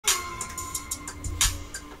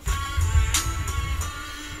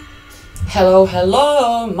Hello,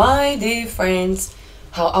 hello, my dear friends.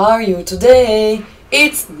 How are you today?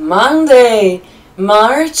 It's Monday,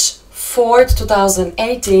 March 4th,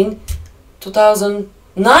 2018,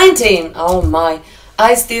 2019. Oh my,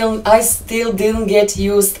 I still didn't get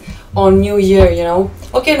used on New Year.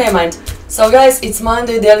 Okay, never mind. So guys, it's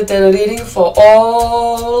Monday daily tarot reading for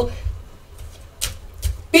all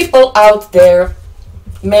people out there,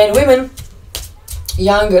 men, women,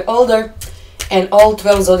 younger, older, and all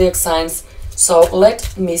 12 zodiac signs. So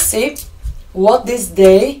let me see what this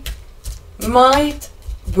day might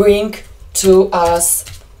bring to us.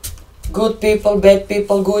 Good people, bad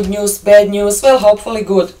people, good news, bad news. Well, hopefully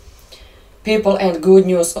good people and good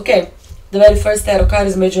news. Okay, the very first tarot card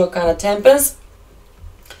is Major Arcana Temperance,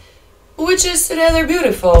 which is rather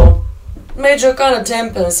beautiful. Major Arcana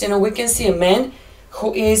Temperance, we can see a man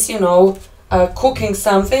who is, cooking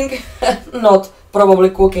something, not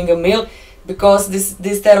probably cooking a meal, because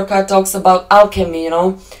this tarot card talks about alchemy,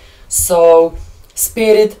 so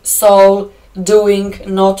spirit, soul, doing,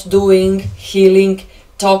 not doing, healing,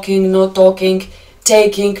 talking, not talking,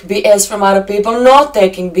 taking BS from other people, not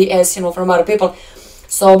taking BS, from other people.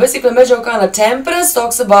 So basically Major Arcana Temperance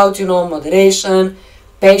talks about, moderation,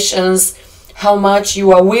 patience, how much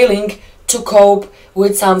you are willing to cope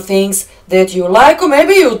with some things that you like or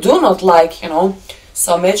maybe you do not like,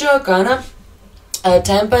 So Major Arcana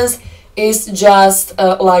Temperance is just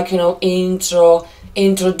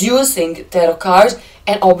introducing tarot card,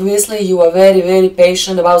 and obviously you are very, very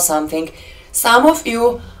patient about something. Some of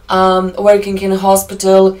you working in a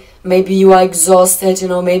hospital, maybe you are exhausted,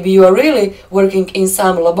 maybe you are really working in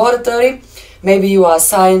some laboratory, maybe you are a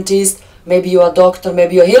scientist, maybe you are a doctor,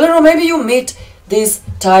 maybe you are a healer, or maybe you meet this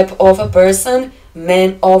type of a person,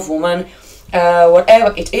 man or woman,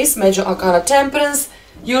 whatever it is. Major Arcana Temperance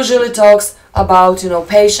usually talks about,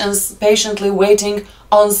 patience, patiently waiting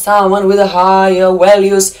on someone with a higher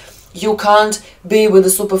values. You can't be with the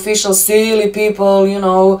superficial, silly people,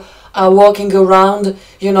 walking around,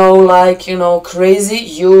 crazy.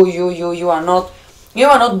 You are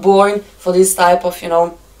not born for this type of,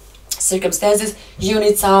 circumstances. You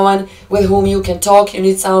need someone with whom you can talk. You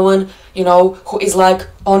need someone, who is like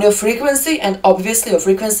on your frequency, and obviously your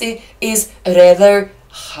frequency is rather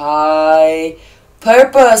high.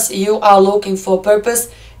 Purpose, you are looking for purpose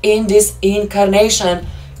in this incarnation.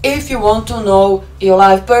 If you want to know your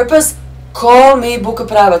life purpose, call me, book a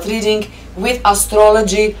private reading with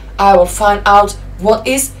astrology. I will find out what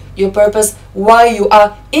is your purpose, why you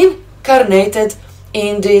are incarnated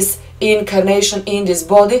in this incarnation, in this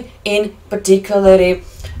body, in particularly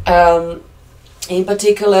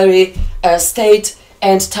state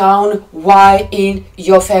and town, why in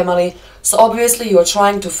your family. So obviously you're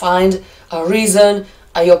trying to find a reason,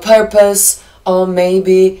 your purpose, or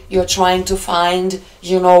maybe you're trying to find,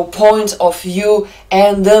 point of view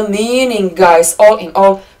and the meaning, guys. All in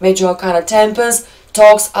all, Major Arcana Temperance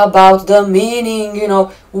talks about the meaning,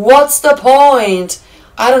 what's the point?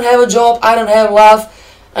 I don't have a job, I don't have love,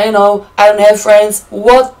 I don't have friends.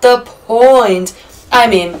 What the point? I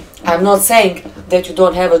mean, I'm not saying that you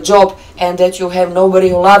don't have a job and that you have nobody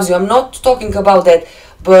who loves you. I'm not talking about that.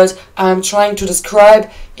 But I'm trying to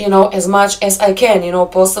describe, as much as I can,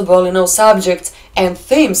 possible, subjects and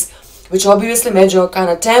themes, which obviously Major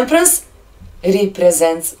Arcana Temperance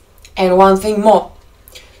represents. And one thing more,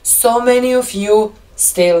 so many of you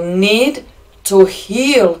still need to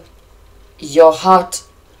heal your heart,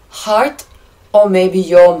 or maybe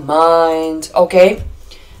your mind, okay?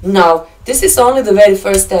 Now, this is only the very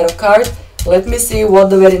first tarot card. Let me see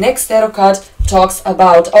what the very next tarot card talks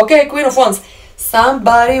about. Okay, Queen of Wands.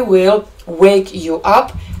 Somebody will wake you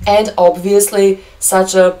up, and obviously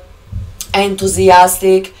such a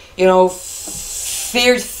enthusiastic,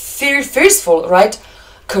 fearful, right?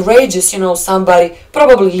 Courageous, somebody,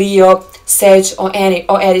 probably Leo, Sage, or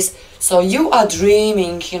Aries. So you are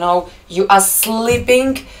dreaming, you are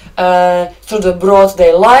sleeping through the broad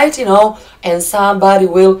daylight, and somebody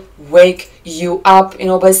will wake you up,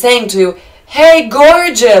 by saying to you, hey,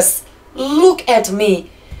 gorgeous, look at me.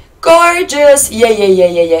 Gorgeous,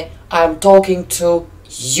 yeah, I'm talking to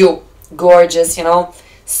you, gorgeous,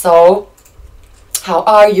 So, how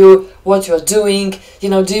are you? What you're doing?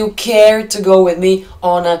 Do you care to go with me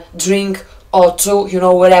on a drink or two?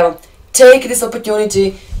 Whatever. Take this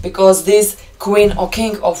opportunity, because this Queen or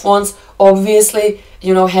King of Wands obviously,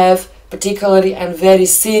 have particularly and very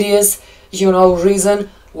serious, reason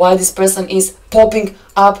why this person is popping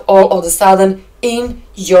up all of a sudden in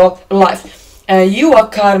your life. You are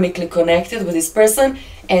karmically connected with this person,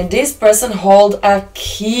 and this person holds a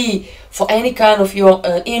key for any kind of your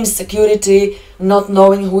insecurity, not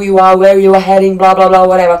knowing who you are, where you are heading, blah blah blah,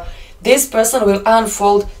 whatever. this person will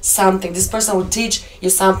unfold something, this person will teach you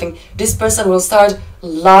something, this person will start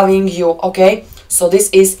loving you, okay? So this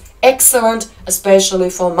is excellent, especially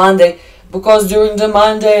for Monday, because during the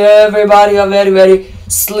Monday everybody are very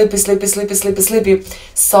sleepy.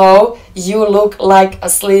 So you look like a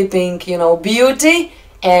sleeping, you know, beauty,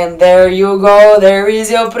 and there you go, there is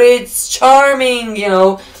your Prince Charming, you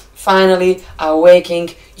know, finally waking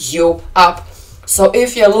you up. So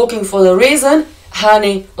if you're looking for the reason,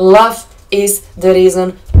 honey, love is the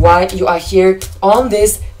reason why you are here on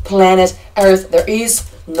this planet Earth. There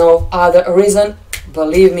is no other reason.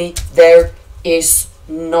 Believe me, there is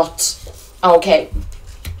not. Okay.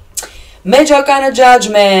 Major kind of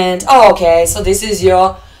judgment. Okay, so this is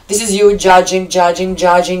you judging,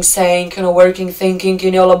 saying, you know, working, thinking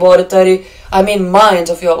in your laboratory. I mean, mind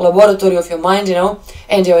of your laboratory of your mind, you know,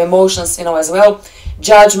 and your emotions, you know, as well.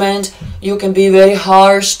 Judgment. You can be very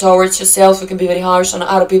harsh towards yourself. You can be very harsh on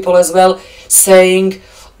other people as well, saying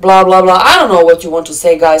blah blah blah. I don't know what you want to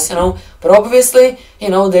say, guys, you know, but obviously, you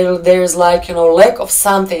know, there's like, you know, lack of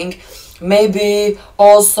something. Maybe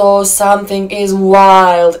also something is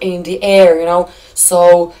wild in the air, you know,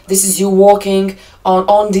 so this is you walking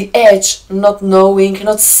on the edge, not knowing,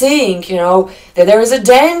 not seeing, you know, that there is a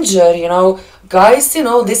danger, you know, guys, you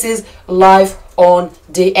know, this is life on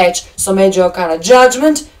the edge. So major kind of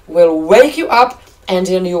judgment will wake you up, and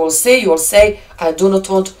then you will see, you will say, I do not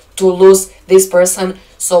want to lose this person.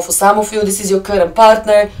 So for some of you, this is your current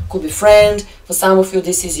partner, could be friend. For some of you,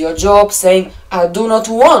 this is your job, saying, I do not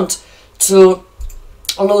want to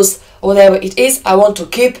lose whatever it is, I want to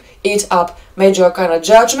keep it up. Major kind of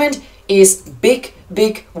judgment is big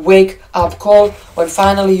wake up call, when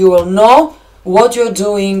finally you will know what you're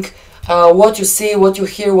doing, what you see, what you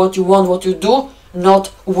hear, what you want, what you do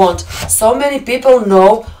not want. So many people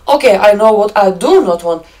know, okay, I know what I do not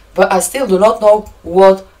want, but I still do not know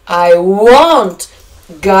what I want.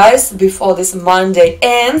 Guys, before this Monday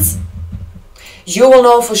ends, you will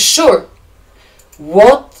know for sure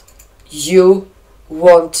what you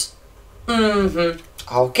want.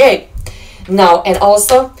 Okay. Now, and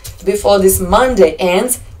also, before this Monday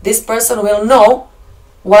ends, this person will know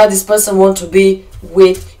why this person wants to be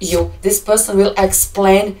with you. This person will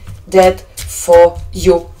explain that for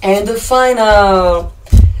you. And the final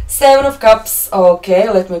Seven of Cups. Okay,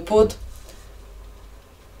 let me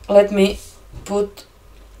put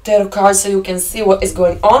tarot cards so you can see what is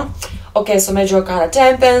going on. Okay, so Major Arcana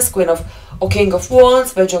Temperance, Queen of or King of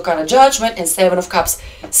Wands, Major Arcana Judgment, and Seven of Cups.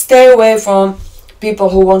 Stay away from people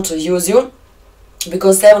who want to use you,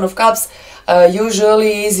 because Seven of Cups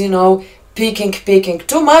usually is, you know, picking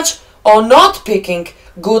too much, or not picking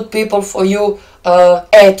good people for you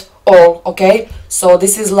at all. Okay, so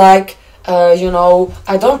this is like, you know,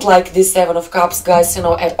 I don't like this Seven of Cups, guys, you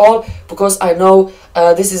know, at all, because I know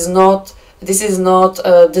this is not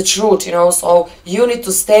the truth, you know. So you need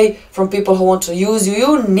to stay from people who want to use you.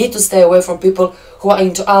 You need to stay away from people who are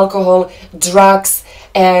into alcohol, drugs,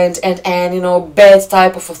 and you know, bad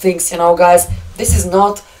type of things, you know, guys. This is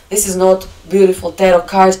not beautiful tarot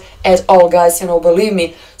card at all, guys, you know, believe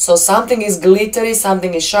me. So something is glittery,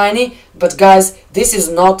 something is shiny, but guys, this is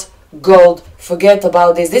not gold. Forget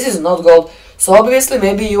about this. This is not gold. So obviously,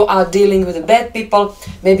 maybe you are dealing with bad people,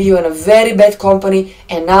 maybe you're in a very bad company,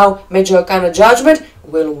 and now Major Arcana Judgment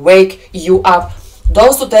will wake you up.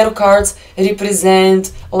 Those two tarot cards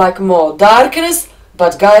represent like more darkness,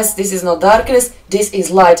 but guys, this is not darkness, this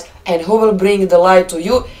is light. And who will bring the light to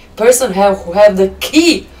you? Person who have the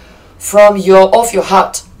key from your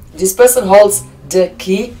heart. This person holds the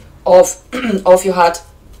key of your heart.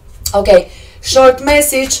 Okay, short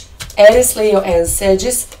message, Aries, Leo, and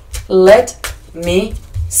Sagittarius. Let me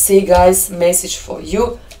see, guys, message for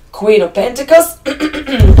you. Queen of Pentacles.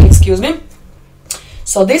 Excuse me.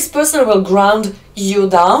 So this person will ground you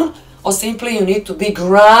down, or simply you need to be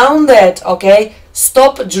grounded. Okay,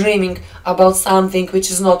 stop dreaming about something which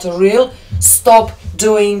is not real. Stop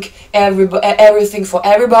doing everything for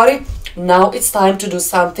everybody. Now it's time to do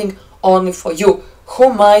something only for you.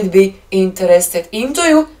 Who might be interested into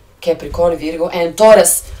you? Capricorn, Virgo, and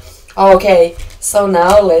Taurus. Okay, so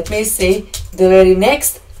now let me see the very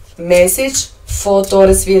next message for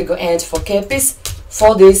Taurus, Virgo, and for Capis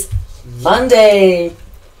for this Monday.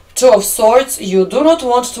 Two of Swords. You do not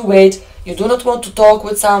want to wait. You do not want to talk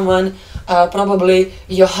with someone. Probably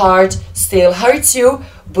your heart still hurts you.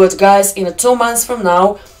 But guys, in 2 months from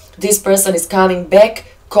now, this person is coming back,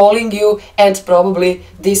 calling you, and probably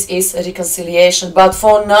this is a reconciliation. But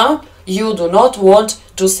for now, you do not want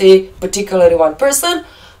to see particularly one person.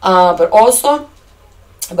 But also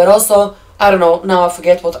I don't know, now I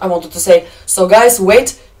forget what I wanted to say. So guys,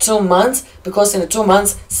 wait 2 months, because in the 2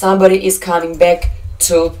 months somebody is coming back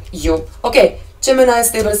to you. Okay,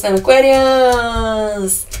 Geminis, Libras and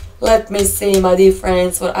Aquarians. Let me see, my dear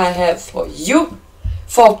friends, what I have for you.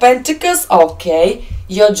 4 Pentacles, okay,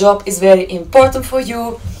 your job is very important for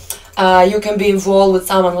you. You can be involved with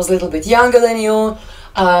someone who's a little bit younger than you.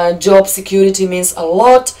 Job security means a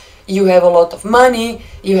lot. You have a lot of money,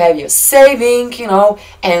 you have your saving, you know,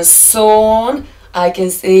 and soon I can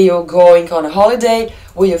see you going on a holiday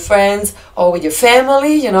with your friends or with your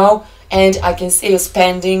family, you know, and I can see you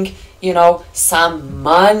spending, you know, some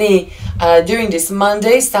money. During this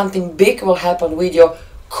Monday, something big will happen with your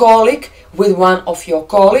colleague, with one of your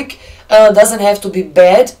colleague. Doesn't have to be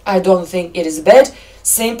bad, I don't think it is bad.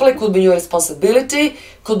 Simply could be your responsibility,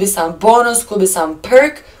 could be some bonus, could be some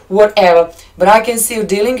perk, whatever. But I can see you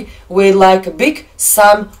dealing with like a big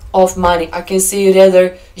sum of money. I can see you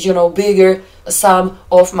rather, you know, bigger sum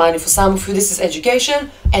of money. For some of you this is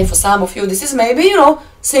education, and for some of you this is maybe, you know,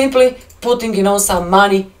 simply putting, you know, some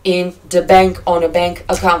money in the bank, on a bank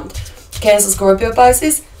account. Cancer, Scorpio,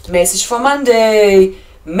 Pisces, message for Monday.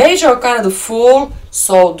 Major Arcana, the Fool,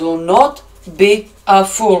 so do not be a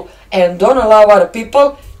fool. And don't allow other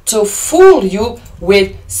people to fool you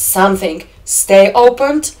with something. Stay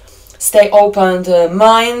open-minded,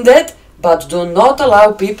 but do not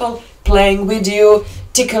allow people playing with you,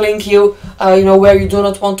 tickling you, you know, where you do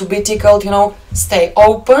not want to be tickled, you know. Stay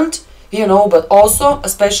open, you know, but also,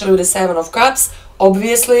 especially with the 7 of Cups,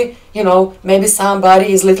 obviously, you know, maybe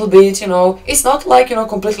somebody is a little bit, you know, it's not like, you know,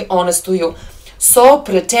 completely honest to you. So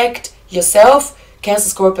protect yourself, Cancer,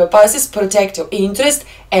 Scorpio, Pisces, protect your interest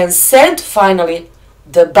and set finally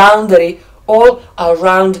the boundary all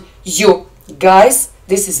around you. Guys,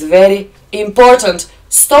 this is very important.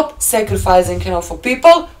 Stop sacrificing, you know, for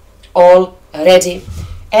people already.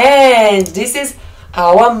 And this is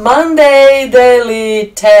our Monday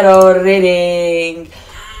daily tarot reading.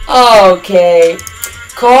 Okay,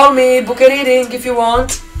 call me, book a reading if you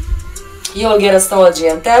want. You will get astrology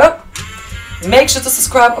and tarot. Make sure to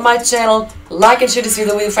subscribe on my channel, like and share this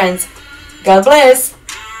video with your friends. God bless!